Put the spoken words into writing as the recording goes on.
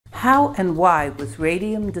How and why was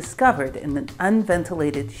radium discovered in an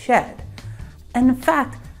unventilated shed? And in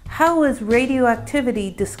fact, how was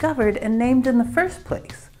radioactivity discovered and named in the first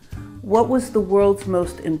place? What was the world's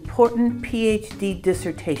most important PhD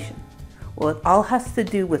dissertation? Well, it all has to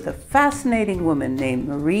do with a fascinating woman named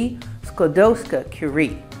Marie Sklodowska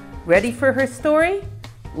Curie. Ready for her story?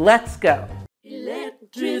 Let's go.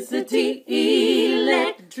 Electricity,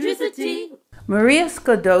 electricity. Maria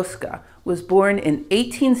Sklodowska was born in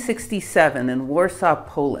 1867 in Warsaw,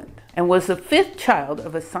 Poland, and was the fifth child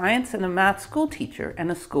of a science and a math school teacher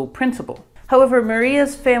and a school principal. However,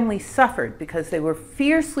 Maria's family suffered because they were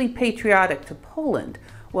fiercely patriotic to Poland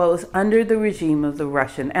while it was under the regime of the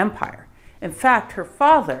Russian Empire. In fact, her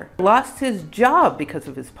father lost his job because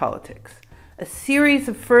of his politics. A series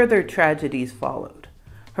of further tragedies followed.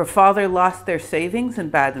 Her father lost their savings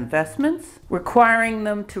and bad investments, requiring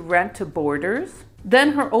them to rent to boarders.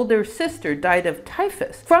 Then her older sister died of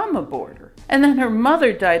typhus from a boarder. And then her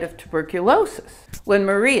mother died of tuberculosis. When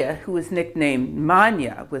Maria, who was nicknamed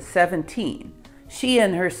Manya, was 17, she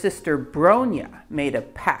and her sister Bronya made a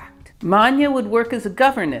pact. Manya would work as a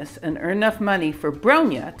governess and earn enough money for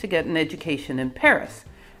Bronya to get an education in Paris.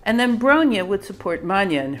 And then Bronya would support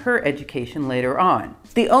Manya in her education later on.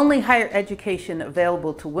 The only higher education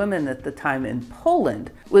available to women at the time in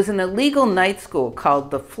Poland was an illegal night school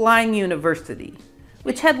called the Flying University,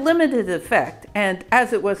 which had limited effect and,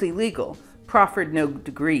 as it was illegal, proffered no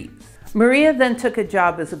degrees. Maria then took a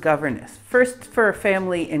job as a governess, first for a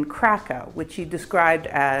family in Krakow, which she described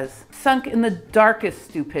as sunk in the darkest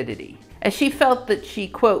stupidity, as she felt that she,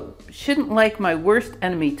 quote, shouldn't like my worst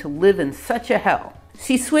enemy to live in such a hell.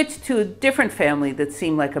 She switched to a different family that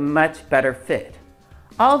seemed like a much better fit.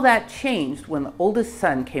 All that changed when the oldest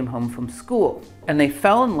son came home from school, and they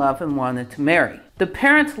fell in love and wanted to marry. The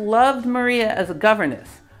parents loved Maria as a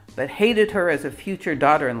governess, but hated her as a future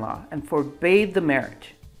daughter-in-law and forbade the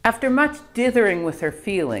marriage. After much dithering with her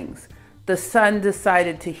feelings, the son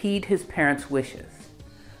decided to heed his parents' wishes.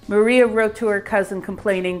 Maria wrote to her cousin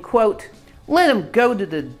complaining, quote, "Let him go to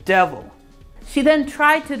the devil." She then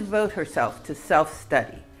tried to devote herself to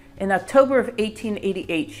self-study. In October of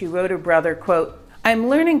 1888, she wrote her brother, quote, "I'm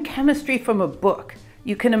learning chemistry from a book.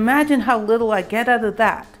 You can imagine how little I get out of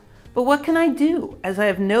that. But what can I do, as I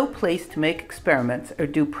have no place to make experiments or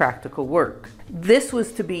do practical work?" This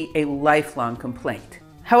was to be a lifelong complaint.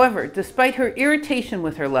 However, despite her irritation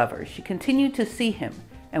with her lover, she continued to see him,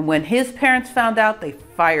 and when his parents found out, they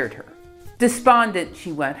fired her. Despondent,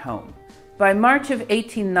 she went home. By March of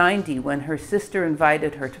 1890, when her sister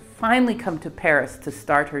invited her to finally come to Paris to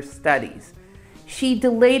start her studies, she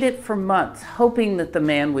delayed it for months, hoping that the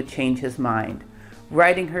man would change his mind,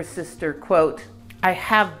 writing her sister, quote, "I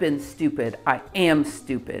have been stupid, I am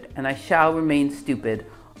stupid, and I shall remain stupid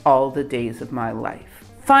all the days of my life."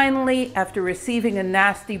 Finally, after receiving a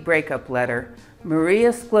nasty breakup letter,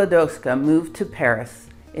 Maria Sklodowska moved to Paris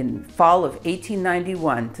in fall of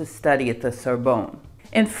 1891 to study at the Sorbonne.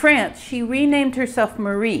 In France, she renamed herself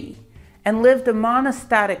Marie and lived a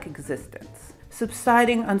monastic existence,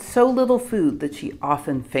 subsisting on so little food that she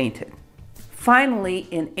often fainted. Finally,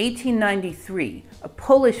 in 1893, a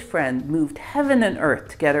Polish friend moved heaven and earth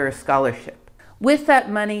to get her a scholarship. With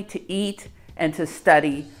that money to eat and to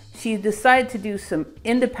study, she decided to do some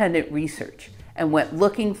independent research and went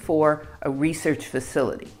looking for a research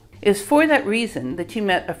facility. It was for that reason that she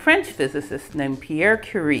met a French physicist named Pierre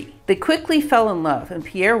Curie. They quickly fell in love, and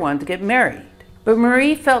Pierre wanted to get married. But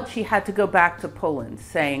Marie felt she had to go back to Poland,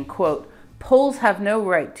 saying, quote, "Poles have no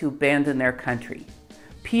right to abandon their country."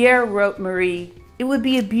 Pierre wrote Marie, "It would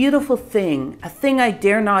be a beautiful thing, a thing I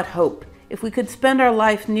dare not hope, if we could spend our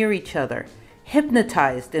life near each other,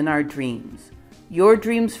 hypnotized in our dreams. Your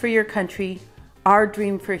dreams for your country, our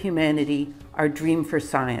dream for humanity, our dream for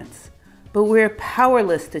science. But we're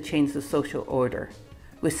powerless to change the social order.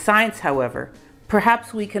 With science, however,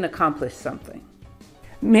 perhaps we can accomplish something."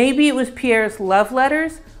 Maybe it was Pierre's love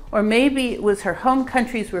letters, or maybe it was her home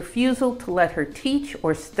country's refusal to let her teach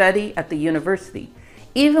or study at the university,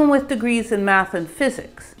 even with degrees in math and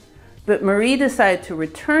physics. But Marie decided to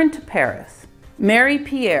return to Paris, marry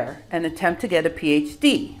Pierre, and attempt to get a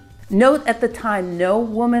PhD. Note, at the time, no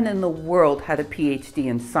woman in the world had a PhD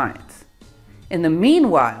in science. In the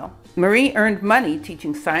meanwhile, Marie earned money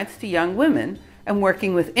teaching science to young women and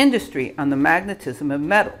working with industry on the magnetism of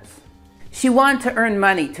metals. She wanted to earn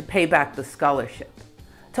money to pay back the scholarship.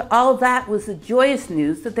 To all that was the joyous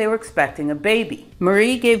news that they were expecting a baby.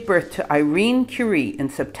 Marie gave birth to Irene Curie in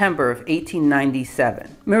September of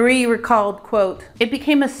 1897. Marie recalled, quote, "It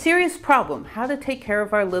became a serious problem how to take care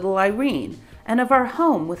of our little Irene and of our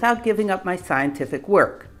home without giving up my scientific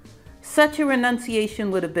work. Such a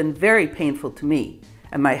renunciation would have been very painful to me,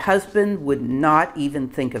 and my husband would not even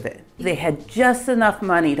think of it. They had just enough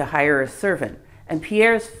money to hire a servant, and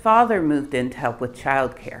Pierre's father moved in to help with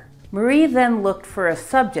childcare. Marie then looked for a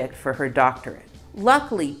subject for her doctorate.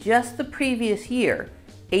 Luckily, just the previous year,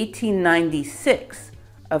 1896,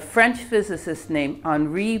 a French physicist named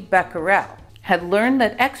Henri Becquerel had learned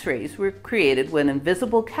that X-rays were created when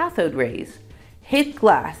invisible cathode rays hit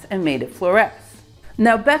glass and made it fluoresce.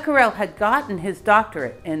 Now, Becquerel had gotten his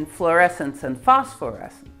doctorate in fluorescence and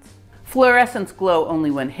phosphorescence. Fluorescents glow only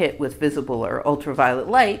when hit with visible or ultraviolet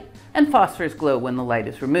light, and phosphors glow when the light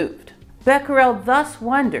is removed. Becquerel thus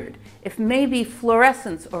wondered if maybe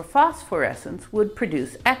fluorescence or phosphorescence would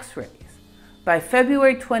produce X-rays. By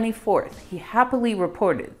February 24th, he happily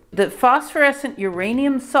reported that phosphorescent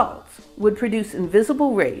uranium salts would produce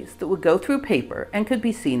invisible rays that would go through paper and could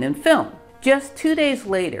be seen in film. Just 2 days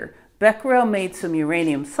later, Becquerel made some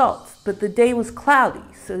uranium salts, but the day was cloudy,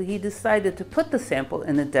 so he decided to put the sample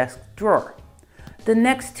in a desk drawer. The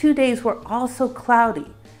next 2 days were also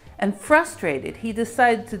cloudy, and frustrated, he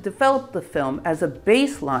decided to develop the film as a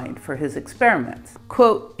baseline for his experiments,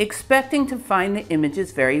 quote, expecting to find the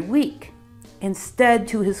images very weak. Instead,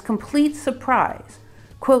 to his complete surprise,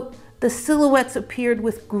 quote, the silhouettes appeared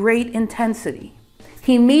with great intensity.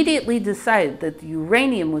 He immediately decided that the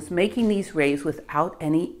uranium was making these rays without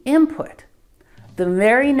any input. The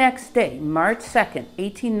very next day, March 2nd,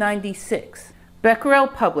 1896, Becquerel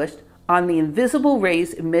published On the Invisible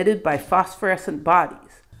Rays Emitted by Phosphorescent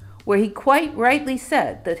Bodies, where he quite rightly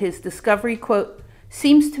said that his discovery, quote,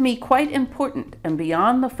 seems to me quite important and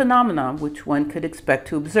beyond the phenomenon which one could expect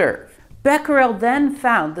to observe. Becquerel then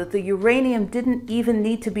found that the uranium didn't even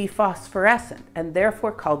need to be phosphorescent and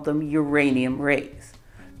therefore called them uranium rays.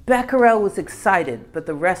 Becquerel was excited, but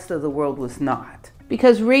the rest of the world was not,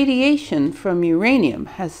 because radiation from uranium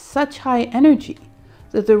has such high energy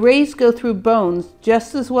that the rays go through bones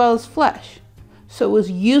just as well as flesh, so it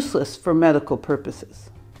was useless for medical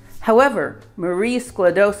purposes. However, Marie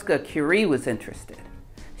Sklodowska Curie was interested.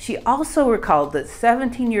 She also recalled that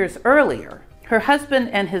 17 years earlier, her husband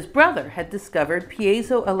and his brother had discovered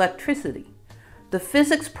piezoelectricity, the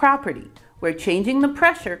physics property where changing the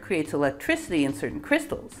pressure creates electricity in certain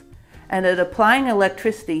crystals, and that applying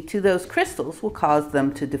electricity to those crystals will cause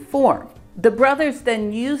them to deform. The brothers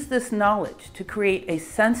then used this knowledge to create a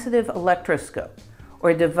sensitive electroscope,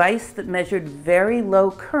 or a device that measured very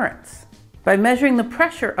low currents, by measuring the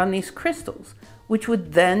pressure on these crystals, which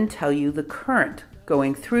would then tell you the current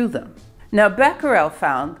going through them. Now, Becquerel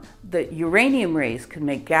found that uranium rays could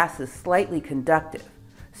make gases slightly conductive,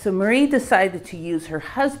 so Marie decided to use her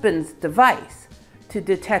husband's device to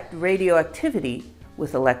detect radioactivity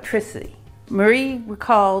with electricity. Marie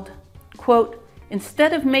recalled, quote,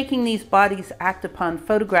 instead of making these bodies act upon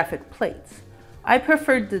photographic plates, I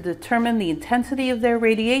preferred to determine the intensity of their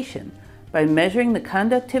radiation by measuring the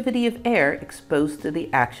conductivity of air exposed to the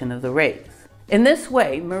action of the rays. In this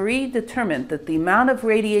way, Marie determined that the amount of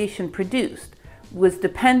radiation produced was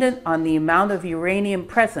dependent on the amount of uranium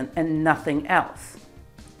present and nothing else.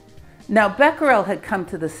 Now, Becquerel had come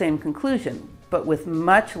to the same conclusion, but with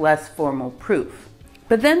much less formal proof.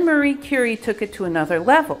 But then Marie Curie took it to another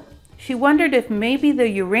level. She wondered if maybe the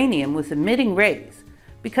uranium was emitting rays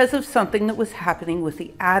because of something that was happening with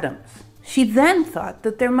the atoms. She then thought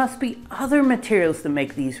that there must be other materials that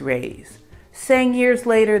make these rays, saying years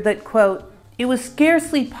later that, quote, it was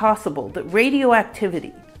scarcely possible that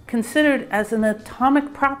radioactivity, considered as an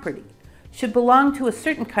atomic property, should belong to a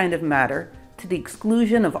certain kind of matter to the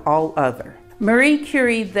exclusion of all other. Marie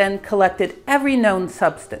Curie then collected every known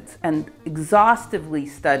substance and exhaustively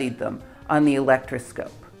studied them on the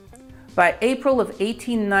electroscope. By April of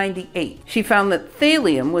 1898, she found that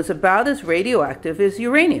thallium was about as radioactive as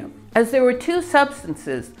uranium. As there were two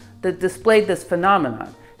substances that displayed this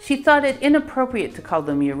phenomenon, she thought it inappropriate to call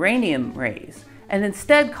them uranium rays, and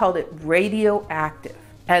instead called it radioactive,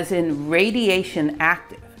 as in radiation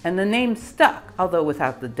active, and the name stuck, although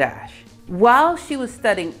without the dash. While she was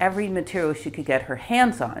studying every material she could get her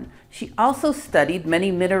hands on, she also studied many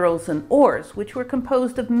minerals and ores, which were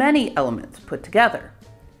composed of many elements put together.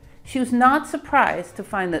 She was not surprised to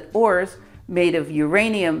find that ores made of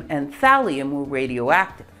uranium and thallium were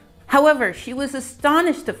radioactive. However, she was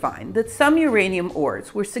astonished to find that some uranium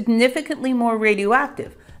ores were significantly more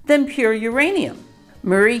radioactive than pure uranium.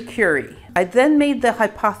 Marie Curie, I then made the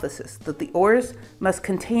hypothesis that the ores must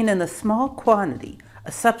contain in a small quantity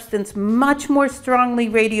a substance much more strongly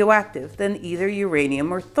radioactive than either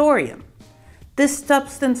uranium or thorium. This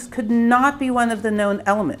substance could not be one of the known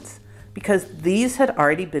elements because these had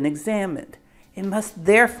already been examined. It must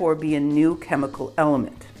therefore be a new chemical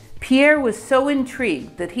element. Pierre was so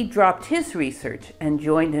intrigued that he dropped his research and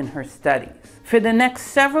joined in her studies. For the next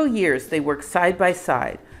several years, they worked side by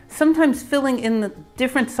side, sometimes filling in the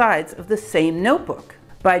different sides of the same notebook.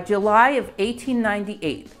 By July of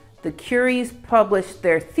 1898, the Curies published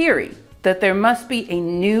their theory that there must be a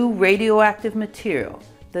new radioactive material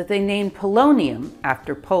that they named polonium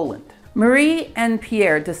after Poland. Marie and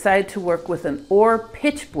Pierre decided to work with an ore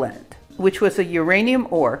pitch blend, which was a uranium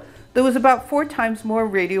ore that was about 4 times more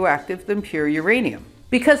radioactive than pure uranium,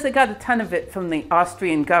 because they got a ton of it from the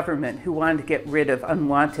Austrian government who wanted to get rid of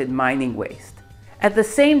unwanted mining waste. At the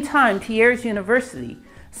same time, Pierre's university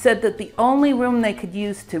said that the only room they could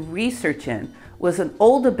use to research in was an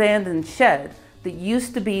old abandoned shed that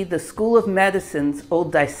used to be the School of Medicine's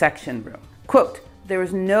old dissection room. Quote, "There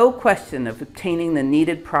was no question of obtaining the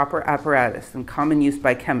needed proper apparatus in common use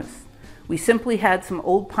by chemists. We simply had some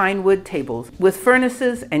old pine wood tables with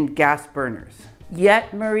furnaces and gas burners."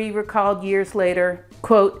 Yet, Marie recalled years later,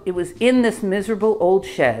 quote, "It was in this miserable old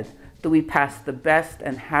shed that we passed the best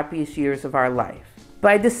and happiest years of our life."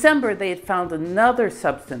 By December, they had found another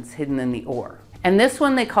substance hidden in the ore, and this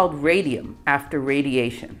one they called radium after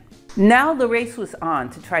radiation. Now the race was on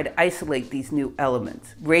to try to isolate these new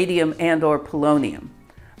elements, radium and/or polonium,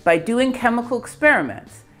 by doing chemical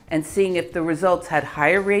experiments and seeing if the results had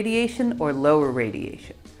higher radiation or lower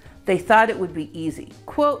radiation. They thought it would be easy.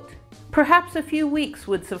 Quote, "Perhaps a few weeks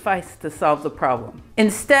would suffice to solve the problem."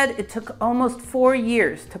 Instead, it took almost 4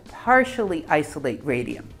 years to partially isolate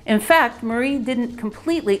radium. In fact, Marie didn't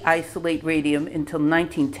completely isolate radium until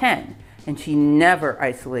 1910, and she never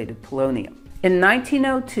isolated polonium. In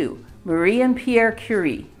 1902, Marie and Pierre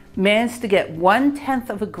Curie managed to get 1/10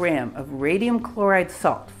 of a gram of radium chloride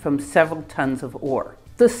salt from several tons of ore.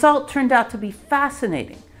 The salt turned out to be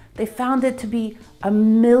fascinating. They found it to be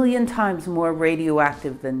 1,000,000 times more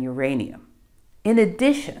radioactive than uranium. In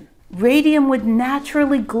addition, radium would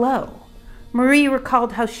naturally glow. Marie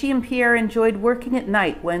recalled how she and Pierre enjoyed working at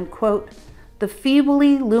night when, quote, "the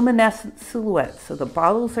feebly luminescent silhouettes of the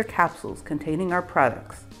bottles or capsules containing our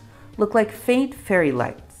products look like faint fairy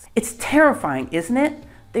lights." It's terrifying, isn't it?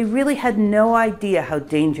 They really had no idea how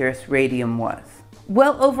dangerous radium was.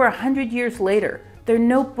 Well over 100 years later, their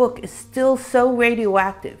notebook is still so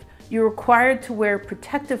radioactive, you're required to wear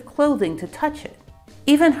protective clothing to touch it.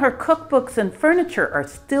 Even her cookbooks and furniture are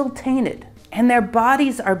still tainted, and their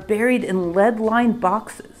bodies are buried in lead-lined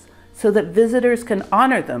boxes so that visitors can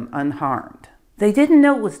honor them unharmed. They didn't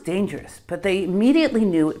know it was dangerous, but they immediately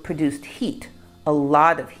knew it produced heat, a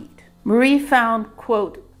lot of heat. Marie found,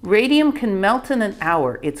 quote, "Radium can melt in an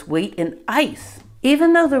hour its weight in ice."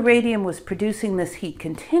 Even though the radium was producing this heat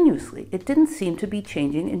continuously, it didn't seem to be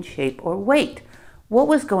changing in shape or weight. What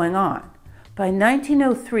was going on? By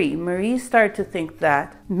 1903, Marie started to think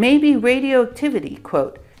that maybe radioactivity,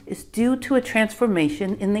 quote, "is due to a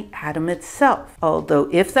transformation in the atom itself." Although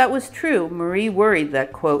if that was true, Marie worried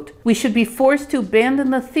that, quote, "we should be forced to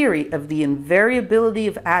abandon the theory of the invariability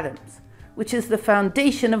of atoms, which is the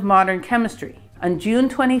foundation of modern chemistry." On June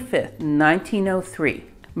 25, 1903,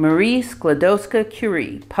 Marie Sklodowska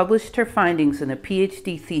Curie published her findings in a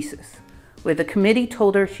PhD thesis, where the committee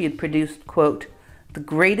told her she had produced, quote, "the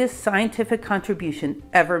greatest scientific contribution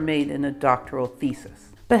ever made in a doctoral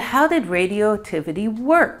thesis." But how did radioactivity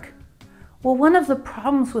work? Well, one of the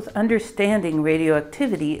problems with understanding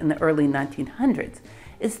radioactivity in the early 1900s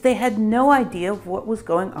is they had no idea of what was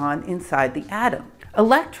going on inside the atom.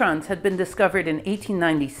 Electrons had been discovered in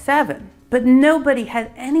 1897, but nobody had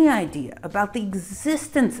any idea about the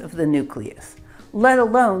existence of the nucleus, let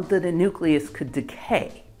alone that a nucleus could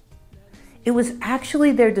decay. It was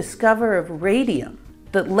actually their discovery of radium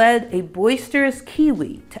that led a boisterous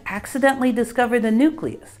Kiwi to accidentally discover the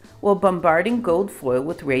nucleus while bombarding gold foil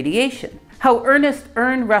with radiation. How Ernest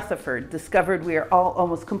Rutherford discovered we are all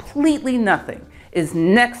almost completely nothing is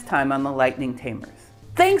next time on the Lightning Tamers.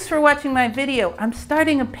 Thanks for watching my video. I'm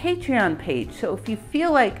starting a Patreon page, so if you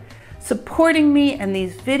feel like supporting me and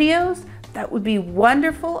these videos, that would be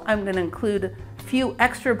wonderful. I'm going to include a few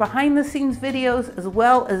extra behind the scenes videos as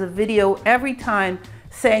well as a video every time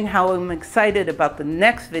saying how I'm excited about the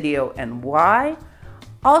next video and why.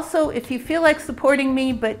 Also, if you feel like supporting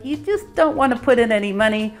me but you just don't want to put in any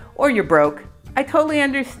money or you're broke, I totally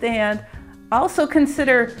understand. Also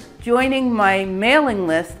consider joining my mailing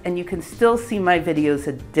list and you can still see my videos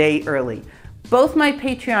a day early. Both my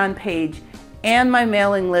Patreon page and my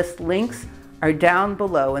mailing list links are down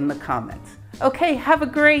below in the comments. Okay, have a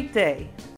great day.